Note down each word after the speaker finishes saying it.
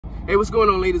Hey, what's going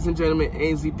on, ladies and gentlemen?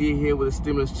 ANZD here with a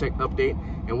stimulus check update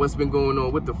and what's been going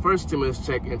on with the first stimulus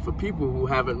check, and for people who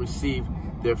haven't received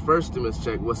their first stimulus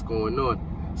check, what's going on.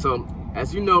 So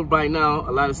as you know, right now,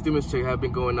 a lot of stimulus checks have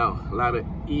been going out. A lot of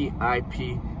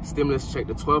EIP stimulus check,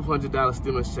 the $1,200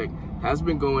 stimulus check, has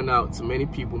been going out to many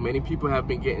people. Many people have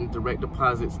been getting direct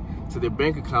deposits to their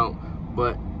bank account,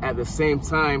 but at the same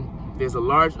time, there's a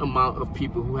large amount of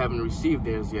people who haven't received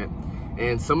theirs yet.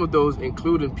 And some of those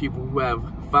including people who have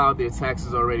filed their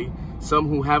taxes already, some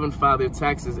who haven't filed their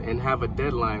taxes and have a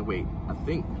deadline. Wait, I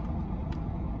think,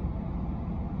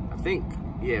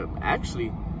 yeah,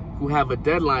 actually, who have a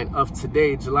deadline of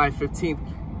today, July 15th,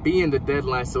 being the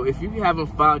deadline. So if you haven't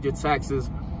filed your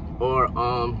taxes, or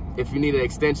if you need an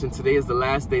extension, today is the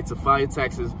last day to file your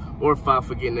taxes or file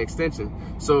for getting an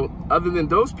extension. So other than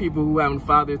those people who haven't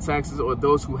filed their taxes, or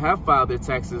those who have filed their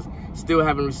taxes, still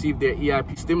haven't received their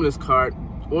EIP stimulus card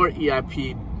or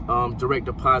EIP direct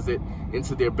deposit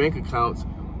into their bank accounts,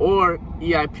 or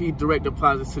EIP direct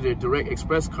deposits to their direct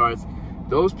express cards,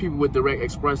 those people with direct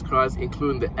express cards,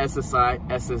 including the SSI,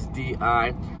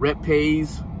 SSDI, rep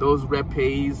pays, those rep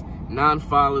pays,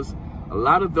 non-filers, a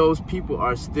lot of those people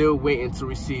are still waiting to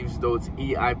receive those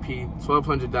EIP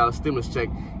 $1,200 stimulus check,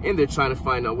 and they're trying to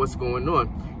find out what's going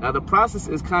on. Now, the process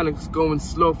is kind of going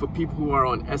slow for people who are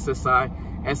on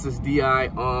SSI,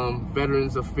 SSDI,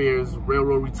 Veterans Affairs,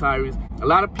 railroad retirees. A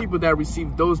lot of people that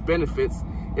receive those benefits,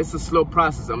 it's a slow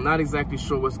process. I'm not exactly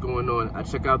sure what's going on. I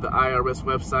check out the IRS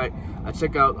website, I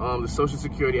check out the Social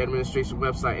Security Administration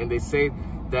website, and they say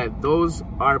that those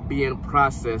are being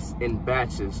processed in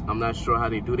batches. I'm not sure how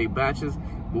they do their batches,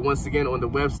 but once again, on the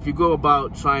website, if you go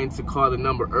about trying to call the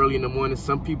number early in the morning,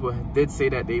 some people did say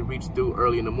that they reached through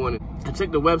early in the morning. I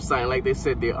checked the website, and like they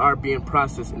said, they are being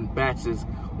processed in batches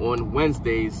on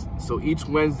Wednesdays. So each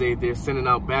Wednesday, they're sending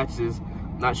out batches.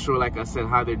 Not sure, like I said,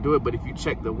 how they do it, but if you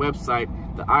check the website,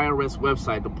 the IRS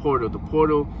website, the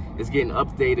portal is getting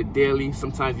updated daily.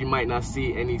 Sometimes you might not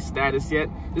see any status yet.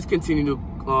 Just continue to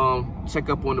check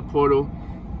up on the portal,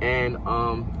 and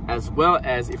as well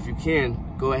as, if you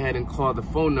can, go ahead and call the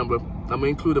phone number. I'm gonna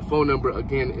include the phone number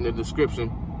again in the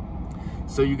description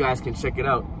so you guys can check it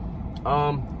out.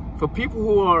 For people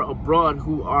who are abroad,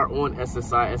 who are on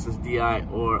SSI,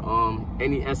 SSDI, or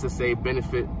any SSA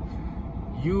benefit,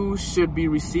 you should be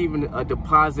receiving a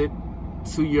deposit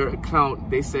to your account.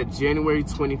 They said January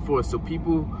 24th. So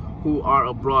people who are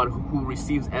abroad, who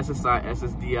receives SSI,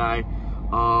 SSDI,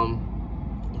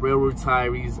 railroad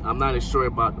retirees, I'm not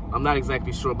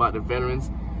exactly sure about the veterans,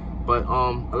 but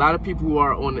a lot of people who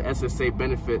are on the SSA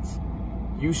benefits,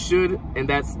 you should, and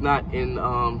that's not in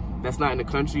the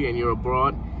country and you're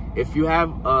abroad. If you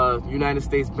have a United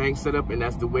States bank set up, and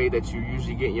that's the way that you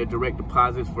usually get your direct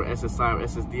deposits for SSI or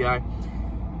SSDI,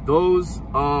 those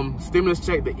stimulus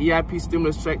check, the EIP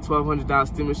stimulus check, $1,200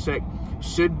 stimulus check,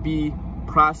 should be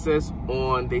processed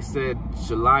on, they said,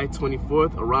 July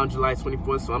 24th, around July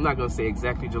 24th. So I'm not going to say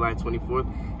exactly July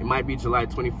 24th. It might be July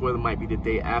 24th. It might be the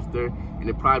day after. And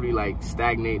it probably like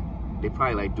stagnate. They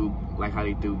probably do like how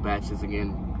they do batches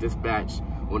again. This batch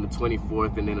on the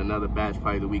 24th, and then another batch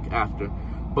probably the week after.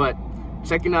 But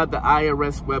checking out the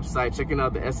IRS website, checking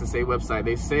out the SSA website,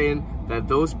 they're saying that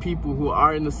those people who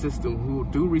are in the system who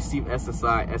do receive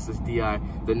SSI,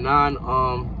 SSDI, the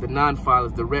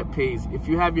non-filers, the rep pays, if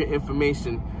you have your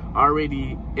information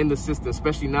already in the system,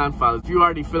 especially non-filers, if you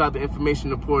already fill out the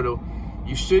information in the portal,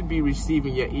 you should be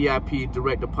receiving your EIP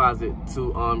direct deposit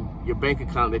to your bank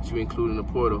account that you include in the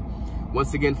portal.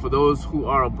 Once again, for those who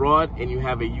are abroad and you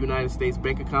have a United States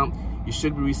bank account, you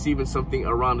should be receiving something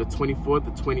around the 24th,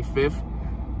 the 25th.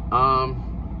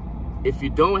 If you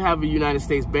don't have a United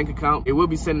States bank account, it will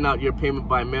be sending out your payment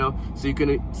by mail. So you're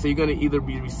gonna either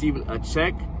be receiving a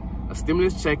check, a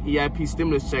stimulus check, EIP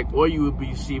stimulus check, or you will be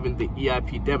receiving the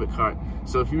EIP debit card.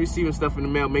 So if you're receiving stuff in the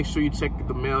mail, make sure you check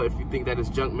the mail. If you think that is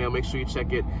junk mail, make sure you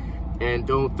check it, and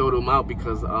don't throw them out,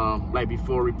 because like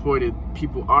before reported,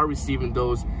 people are receiving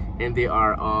those and they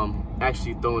are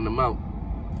actually throwing them out.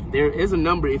 There is a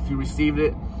number if you received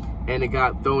it and it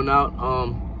got thrown out.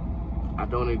 I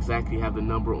don't exactly have the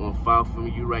number on file for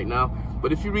you right now,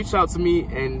 but if you reach out to me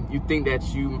and you think that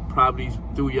you probably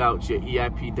threw out your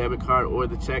EIP debit card or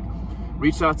the check,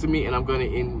 reach out to me, and I'm gonna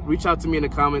reach out to me in the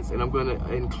comments, and I'm gonna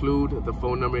include the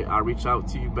phone number. I'll reach out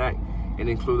to you back and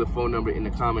include the phone number in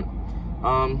the comment.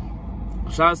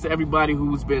 Shout outs to everybody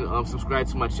who's been subscribed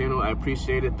to my channel. I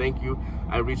appreciate it. Thank you.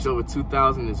 I reached over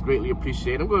 2,000. It's greatly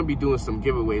appreciated. I'm going to be doing some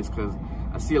giveaways because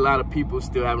I see a lot of people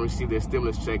still haven't received their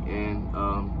stimulus check, and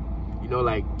know,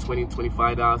 like $20,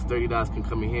 $25, $30 can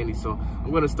come in handy. So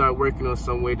I'm going to start working on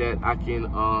some way that I can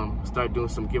start doing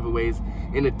some giveaways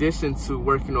in addition to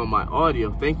working on my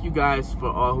audio. Thank you guys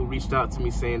for all who reached out to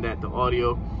me saying that the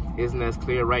audio isn't as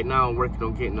clear. Right now I'm working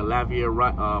on getting a lavalier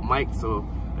mic, so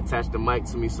attach the mic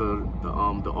to me so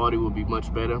the audio will be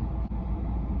much better.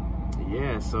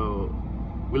 Yeah, so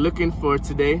we're looking for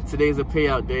today. Today's a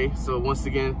payout day. So once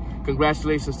again,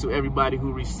 congratulations to everybody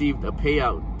who received a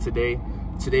payout today.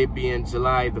 Today being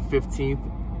July the 15th,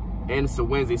 and it's a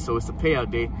Wednesday, so it's a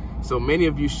payout day. So many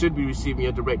of you should be receiving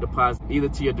your direct deposit, either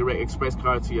to your direct express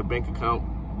card, to your bank account.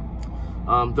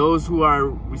 Those who are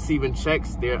receiving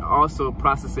checks, they're also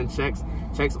processing checks.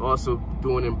 Checks also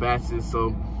doing in batches.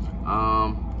 So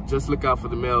just look out for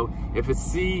the mail. If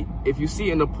you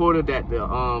see in the portal that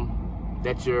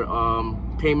that your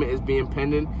payment is being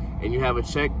pending and you have a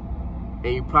check,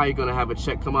 and you're probably gonna have a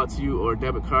check come out to you or a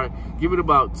debit card, give it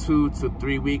about 2 to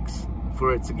 3 weeks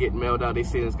for it to get mailed out. They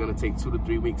say it's gonna take 2 to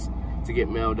 3 weeks to get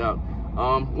mailed out.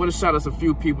 I want to shout out a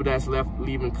few people that's left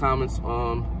leaving comments.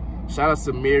 Shout out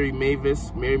to Mary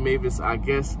Mavis. Mary Mavis, I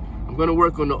guess I'm gonna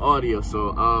work on the audio,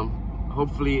 so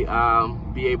hopefully I'll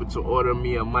be able to order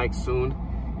me a mic soon,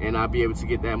 and I'll be able to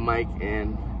get that mic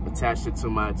and attach it to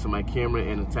my camera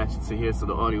and attach it to here so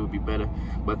the audio will be better.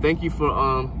 But thank you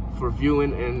for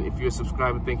viewing, and if you're a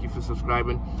subscriber, thank you for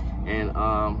subscribing, and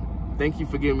thank you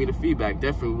for giving me the feedback.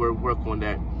 Definitely we'll work on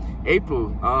that.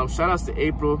 April, shout outs to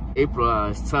April. April,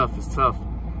 it's tough.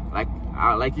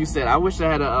 Like you said, I wish I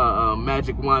had a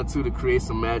magic wand too to create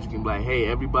some magic and be like, hey,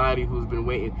 everybody who's been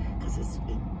waiting, because it's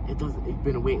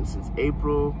been waiting since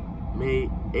April, May,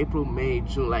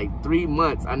 June, like 3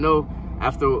 months. I know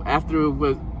after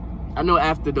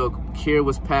the CARE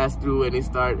was passed through and they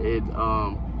started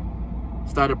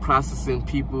processing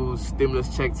people's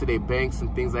stimulus check to their banks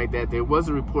and things like that, there was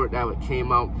a report that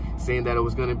came out saying that it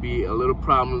was going to be a little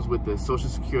problems with the Social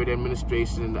Security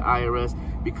Administration and the IRS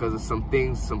because of some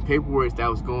paperwork that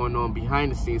was going on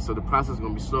behind the scenes, so the process is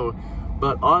going to be slower.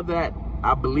 But all that,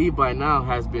 I believe by now,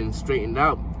 has been straightened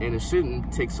out, and it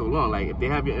shouldn't take so long. Like, if they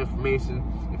have your information,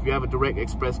 if you have a direct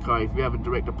express card, if you have a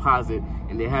direct deposit,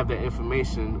 and they have that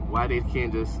information, why they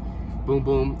can't just boom,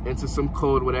 boom, enter some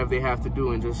code, whatever they have to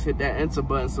do, and just hit that enter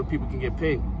button so people can get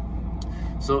paid.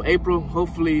 So April,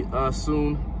 hopefully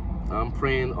soon. I'm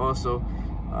praying also.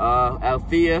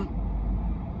 Althea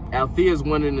is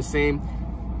one in the same.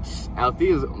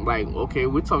 Althea is like, okay,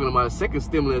 we're talking about a second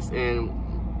stimulus, and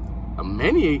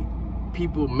many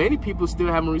people still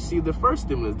haven't received the first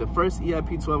stimulus, the first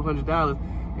EIP $1,200,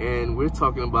 and we're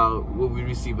talking about will we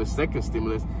receive a second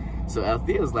stimulus. So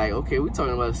Althea's like, okay, we're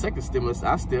talking about a second stimulus.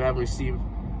 I still haven't received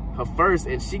her first,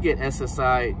 and she get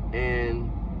SSI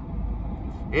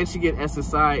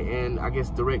and I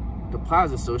guess direct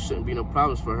deposit, so it shouldn't be no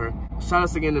problems for her. Shout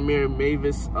out again to Mary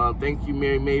Mavis. Thank you,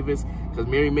 Mary Mavis, because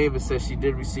Mary Mavis says she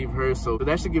did receive hers, so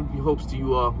that should give you hopes to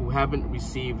you all who haven't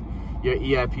received your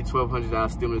EIP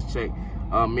 $1,200 stimulus check.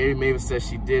 Mary Mavis says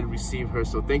she did receive her,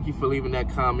 so thank you for leaving that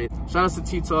comment. Shout out to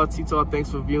T-Taw. T-Taw, thanks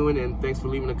for viewing, and thanks for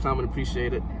leaving a comment.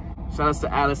 Appreciate it. Shout out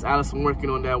to Alice. Alice, I'm working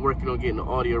on that, working on getting the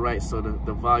audio right so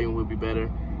the volume will be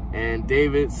better. And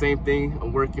David, same thing,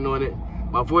 I'm working on it.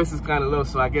 My voice is kind of low,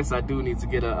 so I guess I do need to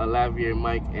get a lavalier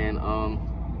mic. And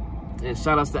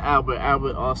shout outs to Albert.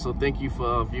 Albert, also, thank you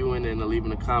for viewing and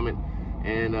leaving a comment.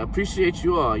 And appreciate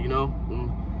you all, you know.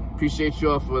 Appreciate you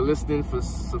all for listening, for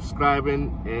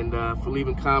subscribing, and for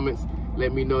leaving comments.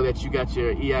 Let me know that you got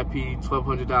your EIP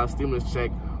 $1,200 stimulus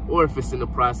check, or if it's in the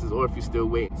process, or if you're still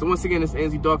waiting. So once again, it's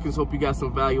Andy Dawkins. Hope you got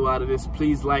some value out of this.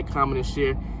 Please like, comment, and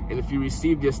share. And if you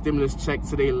received your stimulus check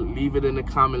today, leave it in the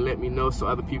comment. Let me know so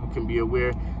other people can be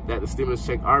aware that the stimulus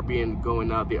check are going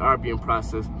out. They are being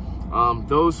processed.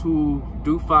 Those who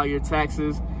do file your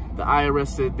taxes, the IRS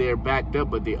said they're backed up,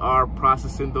 but they are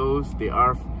processing those. They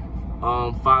are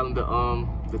filing the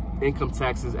income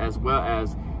taxes, as well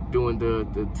as doing the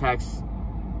tax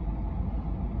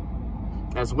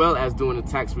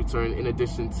return, in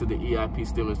addition to the EIP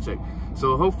stimulus check.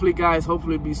 So hopefully, guys,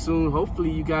 hopefully it'll be soon.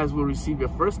 Hopefully you guys will receive your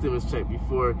first stimulus check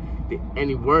before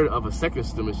any word of a second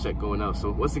stimulus check going out.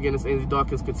 So once again, it's Andy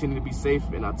Dawkins. Continue to be safe,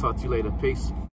 and I'll talk to you later. Peace.